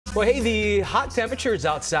Well, hey, the hot temperatures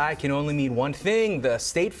outside can only mean one thing. The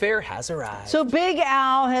state fair has arrived. So Big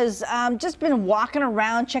Al has just been walking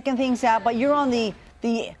around, checking things out, but you're on the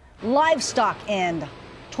livestock end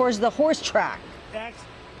towards the horse track.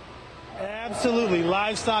 Absolutely.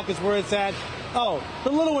 Livestock is where it's at. Oh,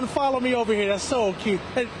 the little one followed me over here. That's so cute.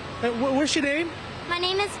 Hey, what's your name? My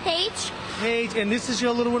name is Paige. Paige, and this is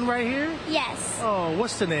your little one right here? Yes. Oh,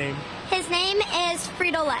 what's the name? His name is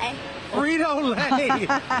Frito-Lay. Frito-Lay.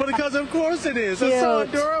 But because of course it is. That's so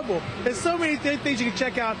adorable. There's so many things you can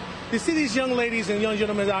check out. You see these young ladies and young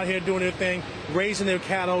gentlemen out here doing their thing, raising their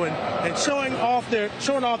cattle and showing off their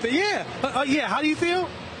yeah. How do you feel?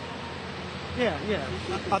 Yeah.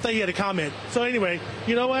 I thought you had a comment. So anyway,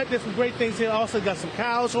 you know what? There's some great things here. Also got some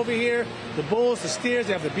cows over here, the bulls, the steers.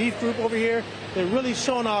 They have the beef group over here. They're really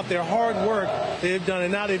showing off their hard work they've done,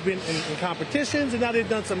 and now they've been in competitions, and now they've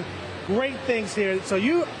done some great things here. So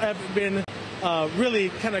you have been really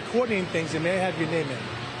kind of coordinating things, and may I have your name in?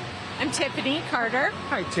 I'm Tiffany Carter.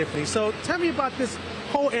 Hi, Tiffany. So tell me about this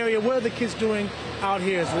whole area. What are the kids doing out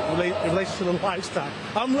here in relation to the livestock?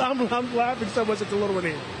 I'm laughing so much at the little one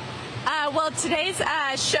here. Well, today's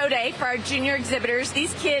show day for our junior exhibitors.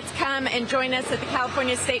 These kids come and join us at the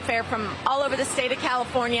California State Fair from all over the state of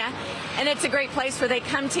California, and it's a great place where they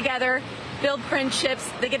come together, build friendships,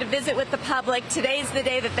 they get to visit with the public. Today's the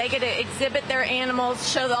day that they get to exhibit their animals,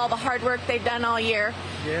 show all the hard work they've done all year,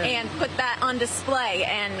 and put that on display.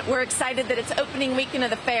 And we're excited that it's opening weekend of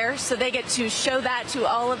the fair, so they get to show that to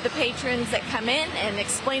all of the patrons that come in and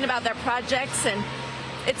explain about their projects, and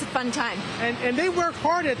it's a fun time. And they work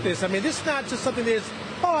hard at this. I mean, this is not just something that's,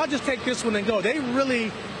 oh, I'll just take this one and go. They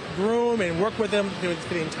really groom and work with them for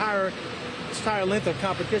the entire length of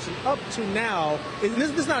competition up to now.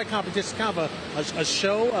 This is not a competition, it's kind of a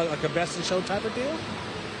show, like a best in show type of deal?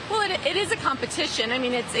 Well, it is a competition. I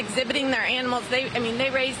mean, it's exhibiting their animals.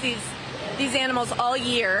 They raise these animals all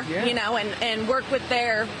year, you know, and work with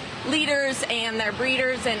their leaders and their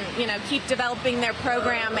breeders and, you know, keep developing their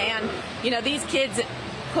program. And, you know, these kids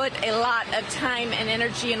put a lot of time and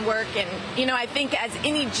energy and work. And, you know, I think as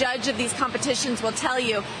any judge of these competitions will tell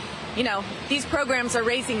you, you know, these programs are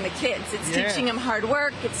raising the kids. It's teaching them hard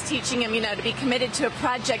work. It's teaching them, you know, to be committed to a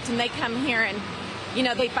project. And they come here and, you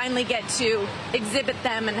know, they finally get to exhibit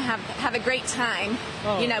them and have a great time,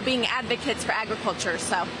 you know, being advocates for agriculture.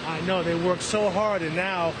 So I know they work so hard, and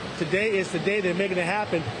now today is the day they're making it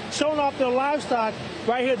happen, showing off their livestock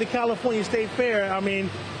right here at the California State Fair. I mean,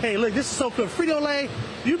 hey, look, this is so cool. Frito-Lay,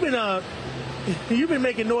 you've been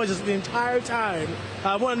making noises the entire time.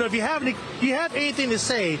 I want to know if you have anything to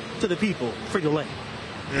say to the people, Frito-Lay.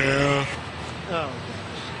 Yeah. Oh.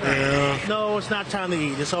 Yeah. No, it's not time to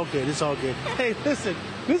eat. It's all good. It's all good. Hey, listen,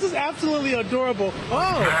 this is absolutely adorable.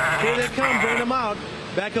 Oh, here they come. Bring them out.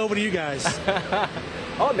 Back over to you guys.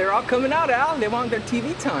 Oh, they're all coming out, Al. They want their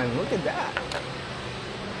TV time. Look at that.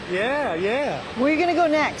 Yeah. Where are you going to go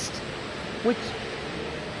next?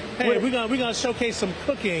 Hey, we're gonna showcase some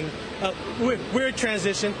cooking. We're in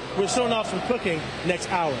transition. We're showing off some cooking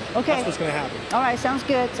next hour. Okay. That's what's gonna happen. All right, sounds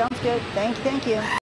good. Sounds good. Thank you.